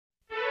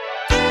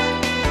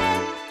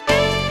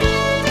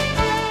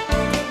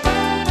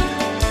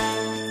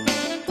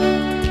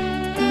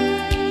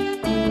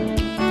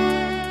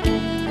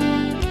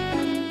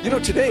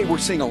today we're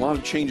seeing a lot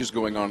of changes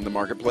going on in the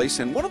marketplace,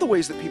 and one of the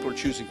ways that people are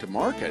choosing to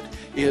market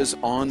is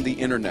on the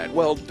internet.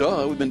 Well,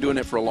 duh, we've been doing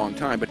it for a long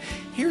time, but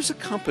here's a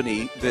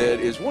company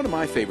that is one of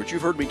my favorites.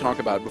 You've heard me talk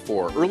about it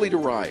before, Early to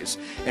Rise.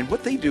 And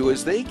what they do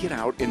is they get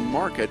out and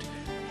market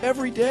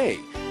every day.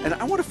 And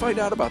I want to find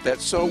out about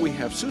that, so we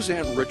have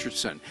Suzanne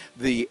Richardson,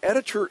 the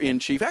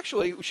editor-in-chief.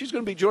 Actually, she's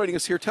going to be joining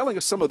us here, telling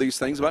us some of these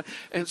things about.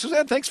 And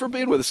Suzanne, thanks for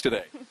being with us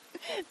today.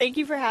 Thank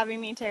you for having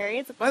me,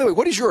 Terry. By the way,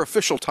 what is your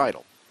official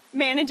title?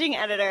 Managing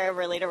editor of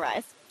Early to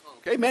Rise.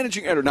 Okay,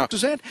 managing editor. Now,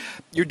 Suzanne,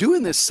 you're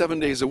doing this 7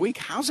 days a week.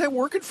 How's that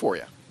working for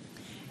you?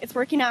 It's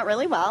working out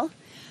really well.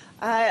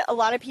 A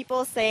lot of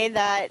people say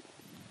that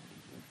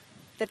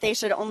they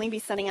should only be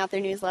sending out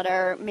their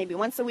newsletter maybe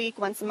once a week,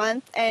 once a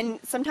month, and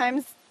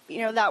sometimes,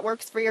 you know, that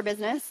works for your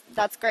business.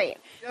 That's great.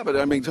 Yeah, but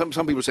I mean, some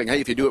people are saying, hey,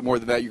 if you do it more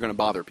than that, you're going to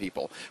bother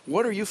people.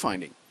 What are you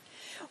finding?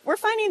 We're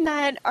finding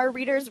that our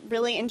readers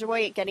really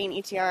enjoy getting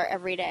ETR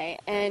every day,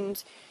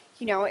 and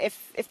you know,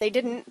 if they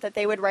didn't, that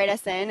they would write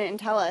us in and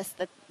tell us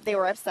that they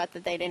were upset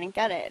that they didn't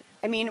get it.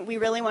 I mean, we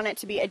really want it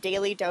to be a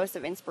daily dose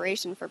of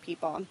inspiration for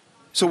people.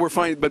 So we're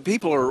finding, but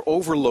people are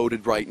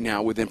overloaded right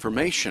now with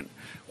information.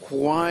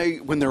 Why,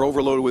 when they're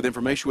overloaded with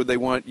information, would they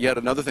want yet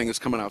another thing that's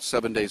coming out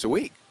 7 days a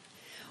week?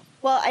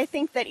 Well, I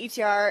think that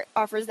ETR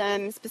offers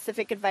them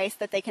specific advice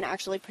that they can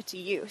actually put to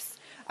use.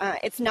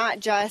 It's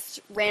not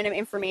just random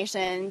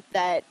information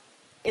that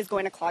is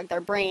going to clog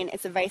their brain.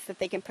 It's advice that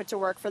they can put to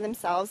work for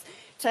themselves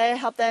to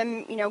help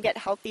them, you know, get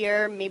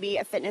healthier, maybe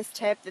a fitness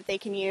tip that they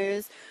can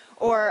use,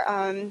 or,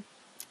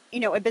 you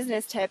know, a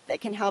business tip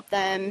that can help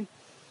them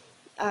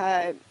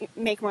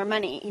make more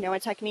money, you know, a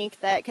technique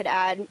that could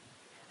add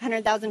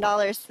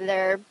 $100,000 to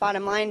their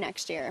bottom line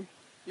next year.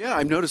 Yeah,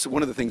 I've noticed that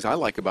one of the things I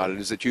like about it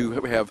is that you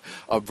have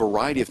a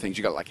variety of things.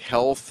 You got like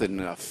health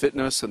and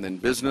fitness and then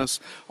business,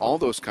 all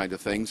those kinds of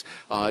things.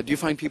 Do you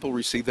find people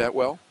receive that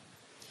well?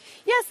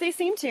 Yes, they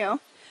seem to.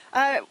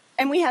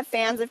 And we have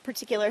fans of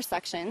particular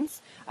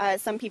sections.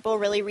 Some people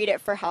really read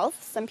it for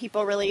health. Some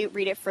people really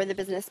read it for the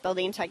business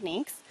building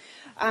techniques.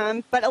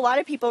 But a lot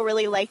of people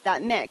really like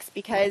that mix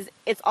because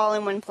it's all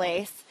in one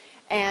place.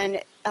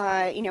 And,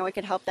 you know, it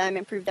could help them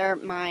improve their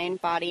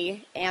mind,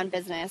 body, and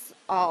business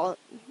all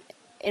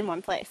in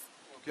one place.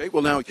 Okay,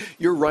 well now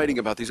you're writing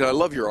about these, and I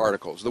love your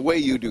articles. The way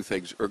you do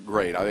things are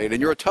great. I mean,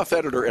 and you're a tough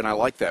editor, and I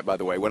like that, by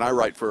the way, when I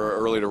write for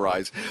Early to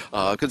Rise,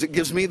 because it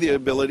gives me the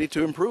ability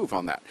to improve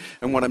on that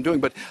and what I'm doing.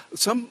 But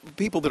some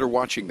people that are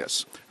watching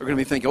this are going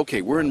to be thinking,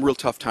 okay, we're in real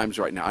tough times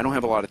right now. I don't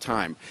have a lot of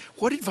time.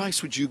 What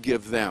advice would you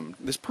give them,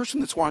 this person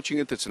that's watching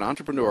it, that's an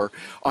entrepreneur,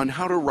 on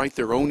how to write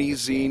their own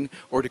e-zine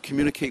or to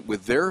communicate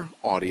with their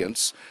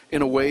audience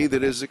in a way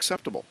that is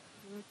acceptable?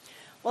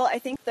 Well, I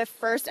think the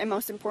first and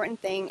most important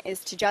thing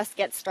is to just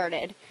get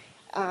started.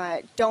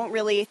 Don't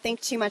really think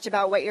too much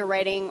about what you're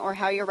writing or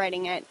how you're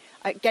writing it.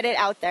 Get it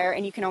out there,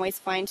 and you can always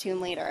fine-tune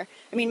later.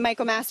 I mean,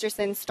 Michael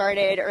Masterson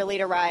started Early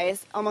to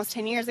Rise almost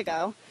 10 years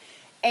ago,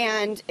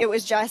 and it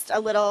was just a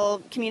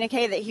little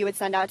communique that he would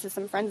send out to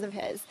some friends of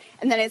his.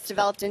 And then it's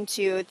developed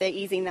into the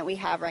e-zine that we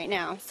have right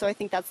now. So I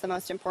think that's the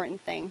most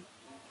important thing.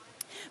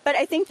 But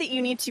I think that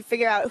you need to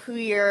figure out who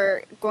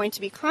you're going to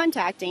be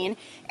contacting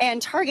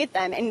and target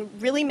them and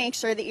really make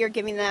sure that you're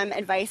giving them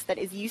advice that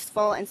is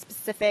useful and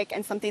specific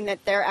and something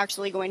that they're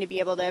actually going to be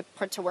able to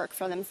put to work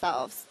for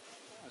themselves.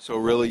 So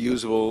really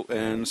usable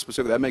and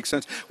specific. That makes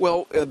sense.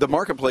 Well, the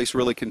marketplace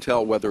really can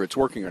tell whether it's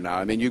working or not.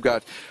 I mean, you've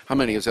got, how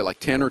many, is it like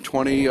 10 or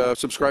 20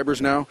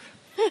 subscribers now?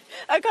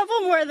 A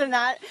couple more than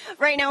that.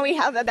 Right now we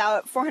have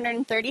about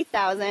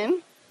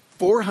 430,000.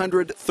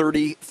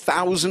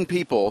 430,000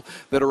 people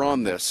that are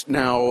on this.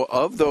 Now,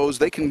 of those,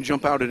 they can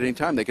jump out at any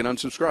time. They can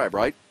unsubscribe,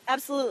 right?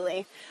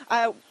 Absolutely.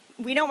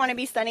 We don't want to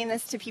be sending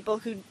this to people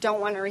who don't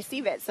want to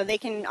receive it, so they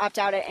can opt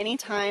out at any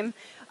time.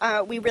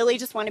 We really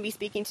just want to be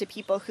speaking to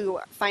people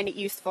who find it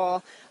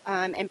useful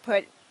and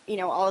put, you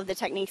know, all of the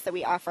techniques that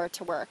we offer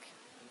to work.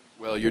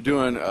 Well, you're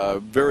doing a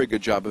very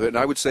good job of it. And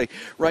I would say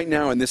right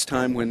now in this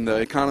time when the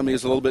economy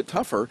is a little bit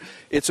tougher,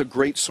 it's a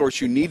great source.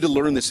 You need to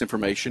learn this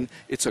information.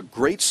 It's a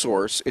great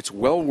source. It's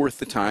well worth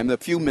the time, the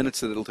few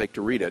minutes that it'll take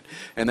to read it.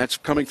 And that's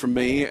coming from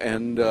me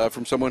and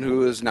from someone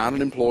who is not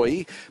an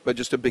employee, but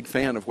just a big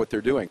fan of what they're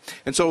doing.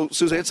 And so,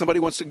 Suzanne, somebody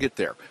wants to get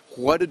there.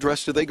 What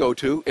address do they go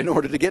to in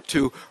order to get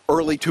to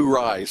Early to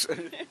Rise?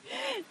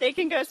 They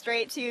can go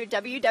straight to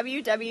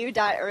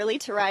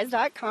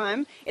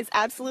www.earlytorise.com. It's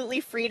absolutely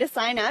free to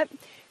sign up.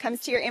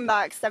 Comes to your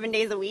inbox 7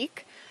 days a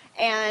week,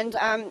 and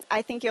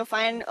I think you'll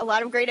find a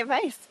lot of great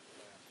advice.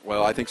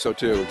 Well, I think so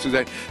too.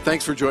 Suzanne,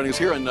 thanks for joining us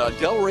here in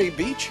Delray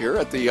Beach here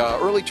at the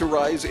Early to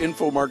Rise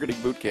Info Marketing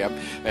Boot Camp.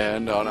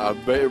 And on a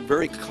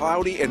very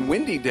cloudy and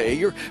windy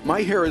day,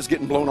 my hair is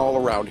getting blown all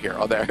around here.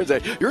 Oh, there.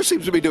 Yours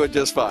seems to be doing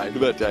just fine.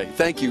 But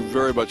thank you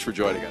very much for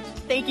joining us.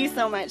 Thank you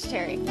so much,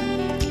 Terry.